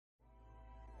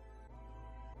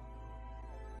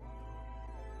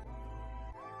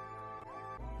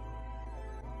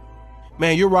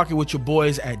Man, you're rocking with your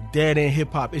boys at Dead End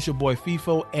Hip Hop. It's your boy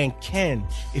FIFO and Ken.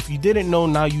 If you didn't know,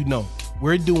 now you know.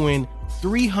 We're doing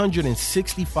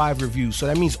 365 reviews. So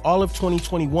that means all of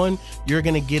 2021, you're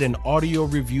going to get an audio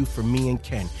review from me and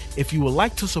Ken. If you would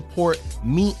like to support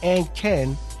me and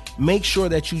Ken, make sure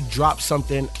that you drop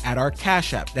something at our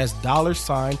Cash App. That's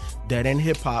 $ Dead End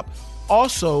Hip Hop.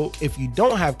 Also, if you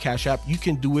don't have Cash App, you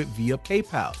can do it via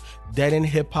PayPal.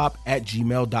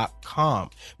 deadendhiphop@gmail.com.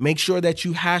 Make sure that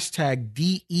you hashtag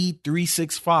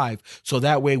DE365 so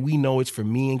that way we know it's for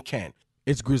me and Ken.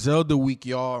 It's Griselda week,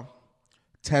 y'all.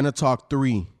 Tana Talk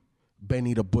 3,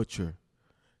 Benny the Butcher.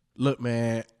 Look,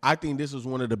 man, I think this was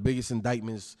one of the biggest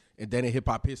indictments in Dead End Hip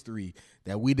Hop history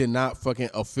that we did not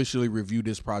fucking officially review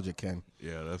this project, Ken.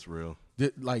 Yeah, that's real.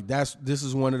 This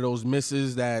is one of those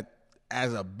misses that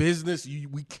as a business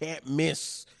we can't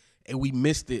miss. And we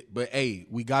missed it, but hey,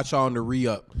 we got y'all on the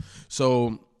re-up.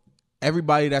 So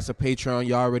everybody that's a Patreon,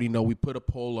 y'all already know we put a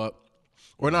poll up.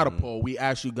 Or not a poll. We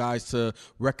asked you guys to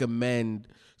recommend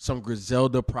some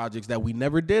Griselda projects that we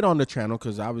never did on the channel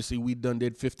because obviously we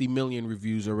did 50 million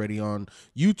reviews already on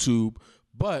YouTube.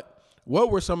 But what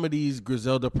were some of these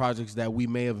Griselda projects that we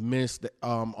may have missed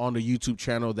on the YouTube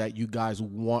channel that you guys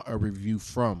want a review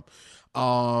from?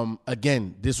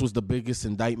 Again, this was the biggest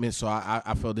indictment, so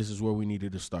I felt this is where we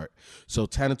needed to start. So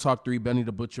Tana Talk 3, Benny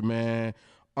the Butcher, man.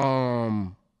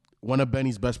 One of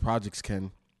Benny's best projects,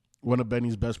 Ken. One of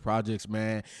Benny's best projects,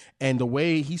 man. And the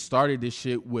way he started this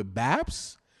shit with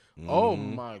Baps, oh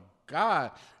my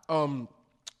God.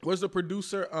 Where's the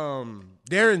producer?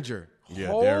 Derringer. Yeah,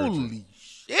 Holy Derringer.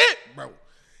 shit, bro.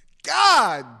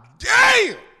 God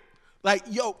damn. Like,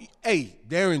 yo, hey,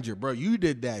 Derringer, bro, you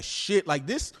did that shit. Like,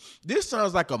 this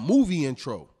sounds like a movie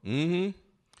intro. Mm-hmm.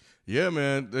 Yeah,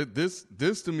 man. This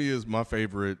to me is my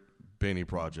favorite Benny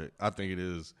project. I think it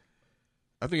is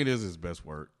his best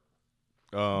work.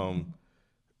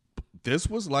 This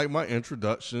was like my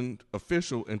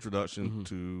official introduction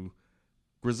to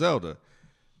Griselda.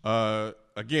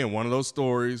 Again, one of those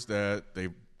stories that they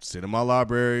sit in my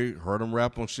library, heard them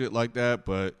rap on shit like that,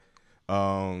 but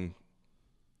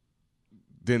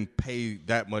didn't pay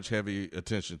that much heavy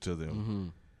attention to them. Mm-hmm.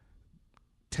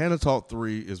 Tana Talk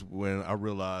 3 is when I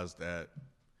realized that,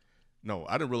 no,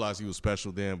 I didn't realize he was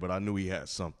special then, but I knew he had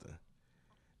something.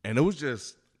 And it was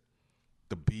just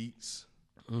the beats.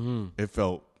 Mm-hmm. It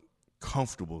felt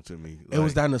comfortable to me. It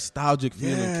was that nostalgic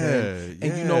feeling, Ken.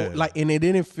 And you know, like, and it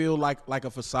didn't feel like a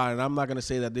facade. And I'm not gonna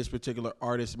say that this particular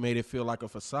artist made it feel like a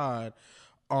facade.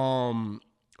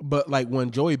 But like when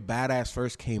Joey Badass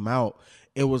first came out,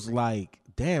 it was like,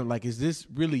 damn, like, is this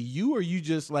really you, or you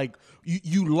just like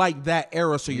you like that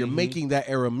era, so you're making that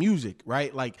era music,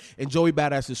 right? Like, and Joey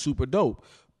Badass is super dope.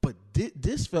 But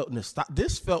this felt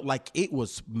like it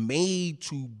was made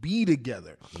to be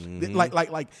together. Mm-hmm.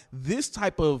 Like this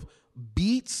type of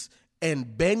beats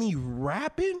and Benny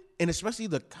rapping, and especially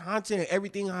the content and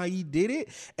everything, how he did it,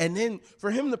 and then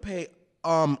for him to pay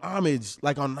homage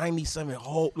like on 97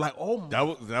 whole, like, oh my.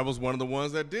 That was one of the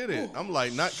ones that did it. I'm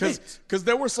like, not because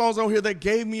there were songs on here that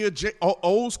gave me a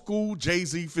old school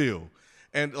Jay-Z feel.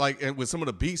 And with some of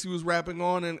the beats he was rapping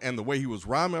on and the way he was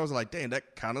rhyming, I was like, damn,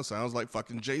 that kind of sounds like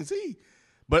fucking Jay-Z.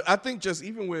 But I think just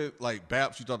even with like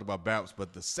Baps, you talked about Baps,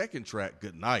 but the second track,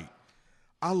 Good Night,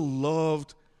 I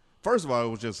loved. First of all, it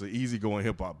was just an easygoing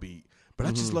hip hop beat, but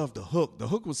I just loved the hook. The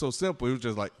hook was so simple. It was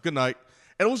just like, good night.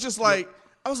 And it was just like,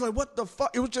 I was like, what the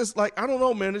fuck? It was just like, I don't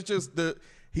know, man. It's just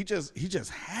he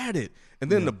just had it.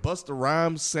 And then the Busta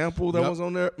Rhymes sample that was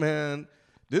on there, man.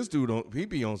 This dude, he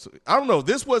be on some, I don't know.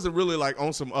 This wasn't really like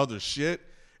on some other shit.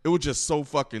 It was just so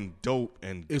fucking dope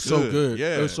and it's so good.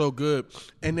 Yeah. It was so good.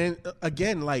 And then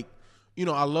again, like, you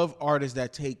know, I love artists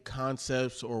that take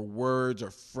concepts or words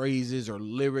or phrases or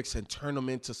lyrics and turn them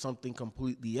into something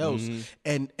completely else.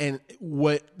 Mm-hmm. And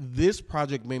what this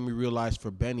project made me realize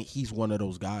for Benny, he's one of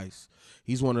those guys.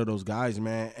 He's one of those guys,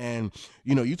 man. And,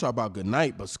 you know, you talk about Good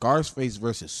Night, but Scarface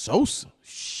versus Sosa,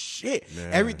 shit.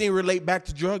 Man. Everything relate back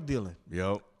to drug dealing.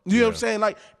 Yep. You know what I'm saying?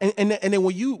 Like, and then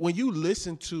when you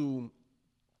listen to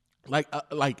like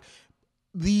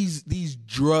these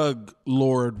drug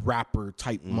lord rapper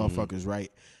type motherfuckers,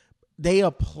 right? They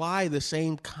apply the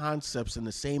same concepts and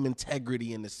the same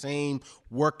integrity and the same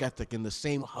work ethic and the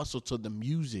same hustle to the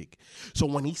music. So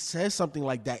when he says something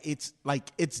like that,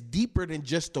 it's deeper than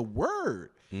just a word.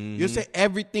 You say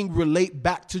everything relate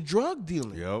back to drug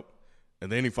dealing. Yep.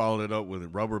 And then he followed it up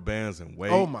with Rubber Bands and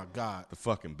Wait. Oh my God. The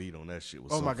fucking beat on that shit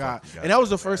was my God. And that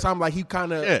was the first time like he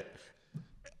kind of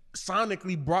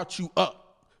sonically brought you up.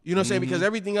 You know what I'm saying? Because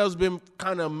everything else been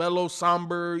kind of mellow,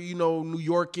 somber, you know, New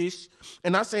Yorkish.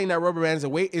 And not saying that Rubber Bands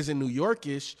and Wait isn't New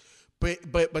Yorkish,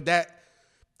 but that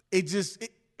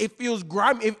it feels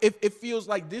grimy. It feels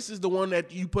like this is the one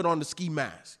that you put on the ski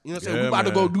mask. You know what I'm saying? Yeah, We about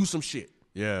to go man. do some shit.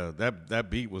 Yeah, that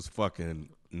beat was fucking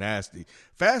nasty.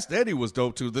 Fast Eddie was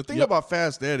dope too. The thing about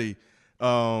Fast Eddie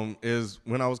is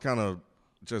when I was kind of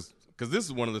just because this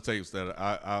is one of the tapes that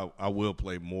I will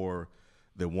play more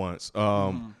than once.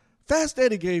 Fast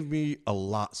Eddie gave me a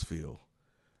Lots feel.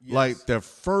 Yes. Like the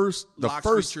first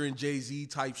featuring Jay-Z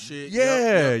type shit.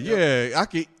 Yeah. I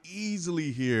could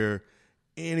easily hear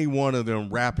any one of them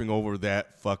rapping over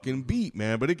that fucking beat,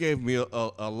 man. But it gave me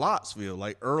a Lots feel,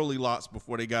 like early Lots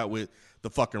before they got with the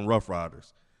fucking Rough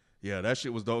Riders. Yeah, that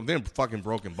shit was dope. Then fucking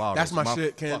Broken Bottles. That's my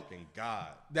shit, Ken. Fucking God.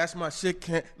 That's my shit,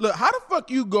 Ken. Look, how the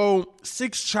fuck you go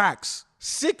 6 tracks?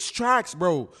 6 tracks,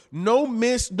 bro. No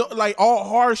miss, like all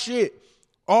hard shit.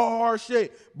 All hard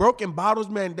shit. Broken Bottles,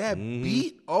 man, that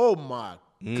beat, oh my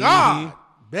God.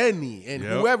 Benny and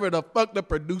whoever the fuck the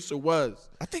producer was.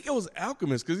 I think it was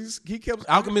Alchemist because he kept.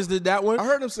 Alchemist did that one? I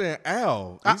heard him saying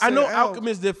Al. I know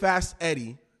Alchemist did Fast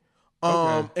Eddie.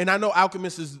 And I know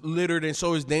Alchemist is littered, and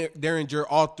so is Derringer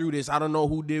all through this. I don't know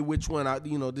who did which one.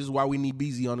 This is why we need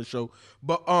BZ on the show.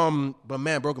 But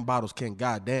man, Broken Bottles can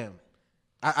goddamn.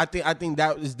 I think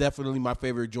that is definitely my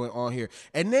favorite joint on here.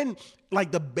 And then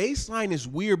like the bass line is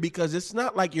weird because it's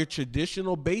not like your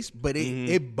traditional bass, but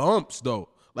it bumps though.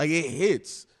 Like it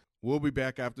hits. We'll be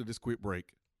back after this quick break.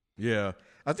 Yeah,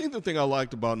 I think the thing I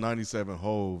liked about 97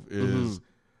 Hove is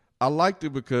I liked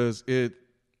it because it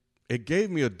gave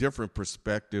me a different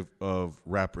perspective of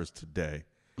rappers today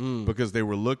because they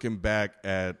were looking back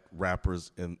at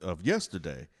rappers of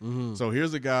yesterday. So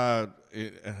here's a guy,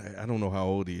 I don't know how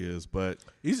old he is, but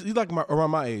he's like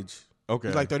around my age. Okay.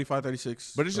 He's like 35,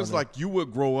 36. But it's just like you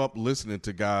would grow up listening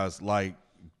to guys like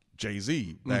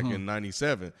Jay-Z back in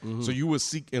 97. So you would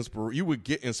you would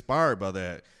get inspired by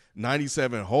that.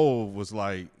 97 Hove was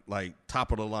like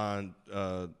top of the line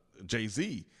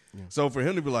Jay-Z. Yeah. So for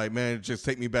him to be like, man, just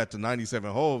take me back to 97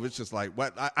 Hove, it's just like,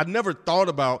 what? I never thought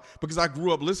about, because I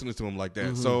grew up listening to him like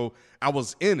that. So I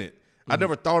was in it. I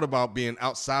never thought about being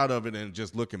outside of it and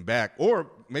just looking back,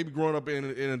 or maybe growing up in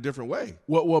a different way.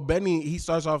 Well, Benny, he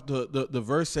starts off the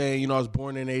verse saying, I was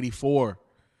born in 84.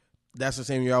 That's the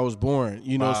same year I was born.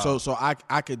 Wow. So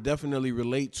I could definitely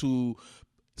relate to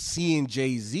seeing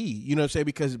Jay-Z, you know what I'm saying?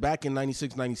 Because back in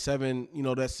 96, 97,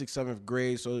 that's 6th, 7th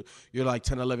grade. So you're like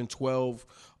 10, 11, 12.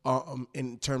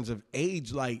 In terms of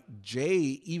age, like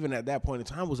Jay, even at that point in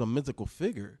time, was a mythical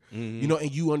figure,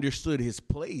 and you understood his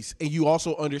place. And you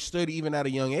also understood, even at a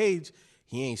young age,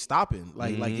 he ain't stopping.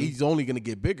 Like he's only going to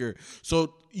get bigger.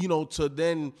 So, to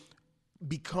then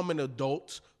become an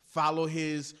adult, follow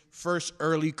his first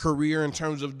early career in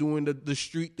terms of doing the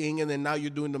street thing, and then now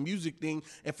you're doing the music thing,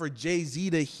 and for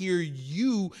Jay-Z to hear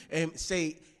you and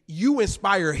say you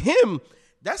inspire him,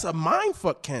 that's a mind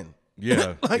fuck, Ken.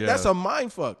 Yeah. That's a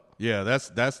mind fuck. Yeah, that's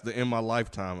the In My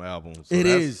Lifetime album. So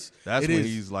That's when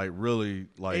he's like really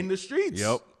like in the streets.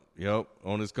 Yep,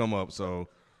 on his come up. So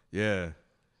yeah,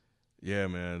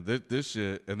 man, this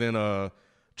shit. And then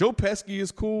Joe Pesci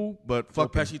is cool, but Joe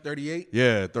Pesci 38.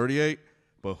 Yeah, 38.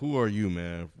 But who are you,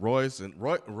 man? Royce and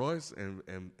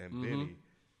Benny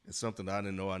is something I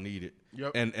didn't know I needed.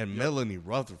 Yep. And Melanie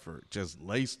Rutherford just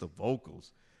laced the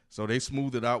vocals, so they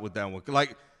smoothed it out with that one.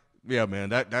 Like, yeah, man,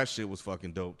 that shit was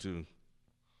fucking dope too.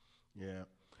 Yeah.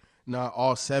 Now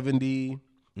all 70.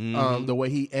 The way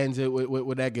he ends it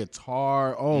with that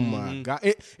guitar. Oh my God.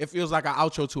 It feels like an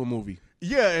outro to a movie.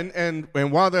 Yeah, and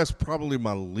while that's probably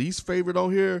my least favorite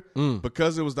on here,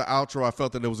 because it was the outro, I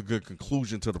felt that it was a good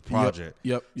conclusion to the project.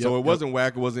 Yep. So it wasn't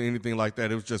whack, it wasn't anything like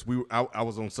that. It was just I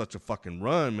was on such a fucking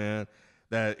run, man,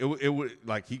 that it would,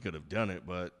 like, he could have done it,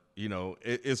 but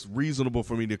it's reasonable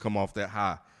for me to come off that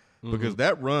high. Because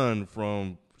that run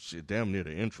from shit damn near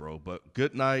the intro, but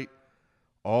Good Night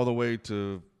all the way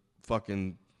to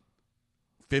fucking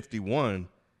 51,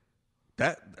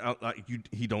 that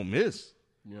he don't miss.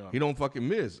 Yeah. He don't fucking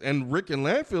miss. And Rick and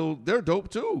Landfill, they're dope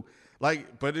too.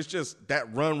 Like, but it's just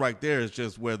that run right there is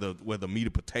just where the meat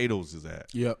of potatoes is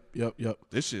at. Yep.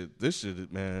 This shit,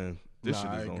 man. This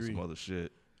shit is on some other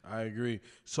shit. I agree.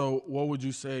 So what would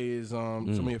you say is some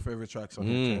of your favorite tracks on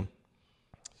here?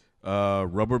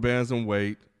 Rubber Bands and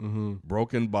Weight,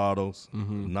 Broken Bottles,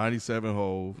 97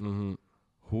 Hove,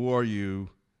 Who Are You,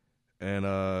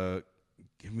 and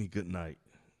give me Good Night.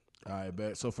 All right,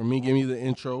 bet. So for me, give me the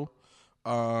intro.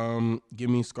 Give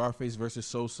me Scarface versus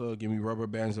Sosa. Give me Rubber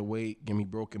Bands and Weight. Give me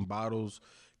Broken Bottles.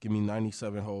 Give me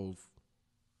 97 Hove.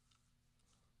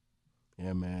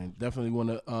 Yeah, man. Definitely one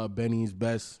of Benny's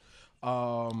best.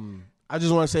 I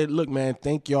just want to say, look, man,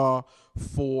 thank y'all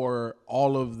for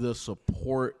all of the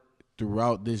support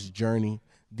throughout this journey.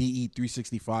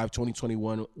 DE365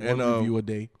 2021 one review a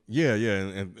day. Yeah,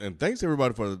 and thanks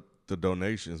everybody for the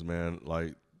donations, man.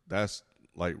 Like that's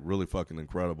like really fucking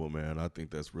incredible, man. I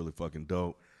think that's really fucking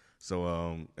dope.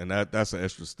 So and that's an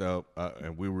extra step,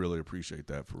 and we really appreciate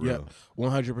that for real.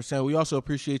 100%. We also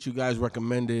appreciate you guys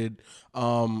recommended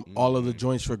all of the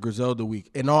joints for Griselda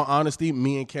Week. In all honesty,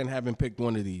 me and Ken haven't picked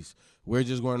one of these. We're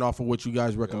just going off of what you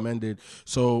guys recommended. Yep.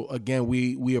 So again,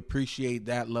 we appreciate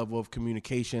that level of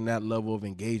communication, that level of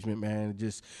engagement, man. It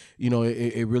just,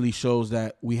 it really shows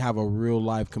that we have a real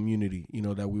live community,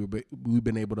 that we've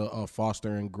been able to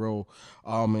foster and grow.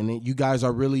 And you guys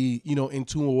are really, in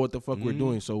tune with what the fuck we're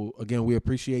doing. So again, we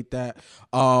appreciate that.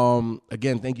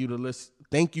 Again, thank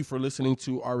you for listening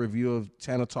to our review of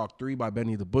Tana Talk 3 by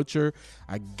Benny the Butcher.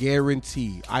 I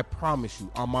promise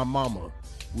you, on my mama,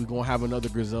 we're going to have another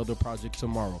Griselda project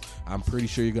tomorrow. I'm pretty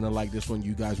sure you're going to like this one.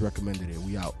 You guys recommended it.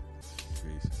 We out.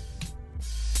 Peace.